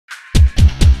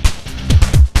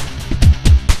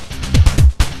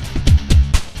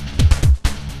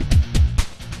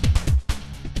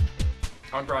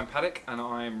I'm Brian Paddick and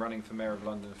I'm running for Mayor of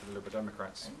London for the Liberal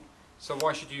Democrats. So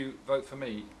why should you vote for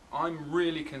me? I'm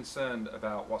really concerned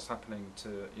about what's happening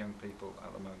to young people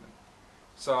at the moment.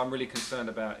 So I'm really concerned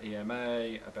about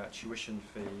EMA, about tuition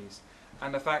fees,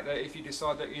 and the fact that if you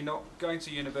decide that you're not going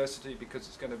to university because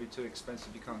it's going to be too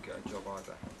expensive, you can't get a job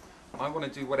either. I want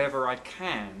to do whatever I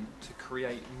can to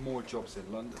create more jobs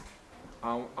in London.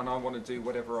 And I want to do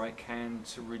whatever I can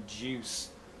to reduce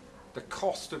the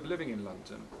cost of living in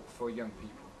London for young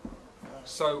people.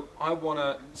 So I want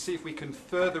to see if we can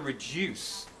further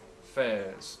reduce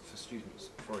fares for students,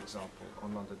 for example,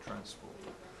 on London transport.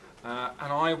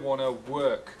 And I want to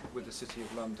work with the City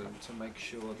of London to make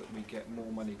sure that we get more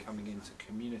money coming into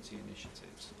community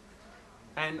initiatives.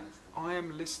 And I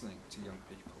am listening to young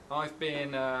people. I've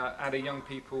been at a young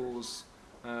people's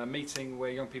meeting where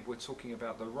young people were talking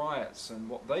about the riots and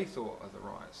what they thought of the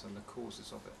riots and the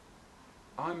causes of it.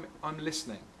 I'm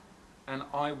listening, and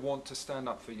I want to stand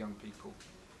up for young people,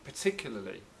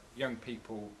 particularly young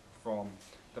people from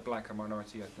the black and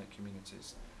minority ethnic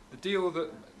communities. The deal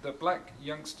that black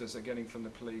youngsters are getting from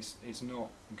the police is not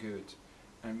good,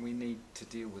 and we need to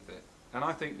deal with it. And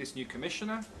I think this new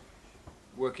commissioner,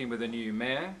 working with a new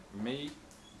mayor, me,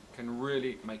 can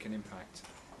really make an impact.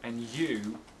 And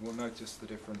you will notice the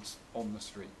difference on the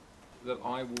street. That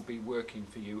I will be working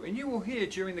for you. And you will hear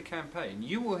during the campaign,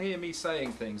 you will hear me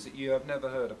saying things that you have never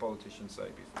heard a politician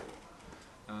say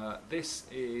before. This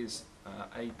is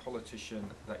a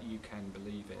politician that you can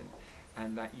believe in,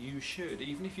 and that you should,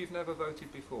 even if you've never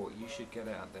voted before, you should get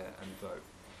out there and vote.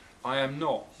 I am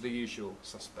not the usual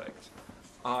suspect.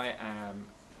 I am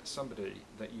somebody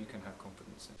that you can have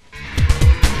confidence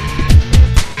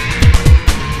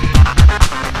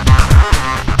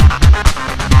in.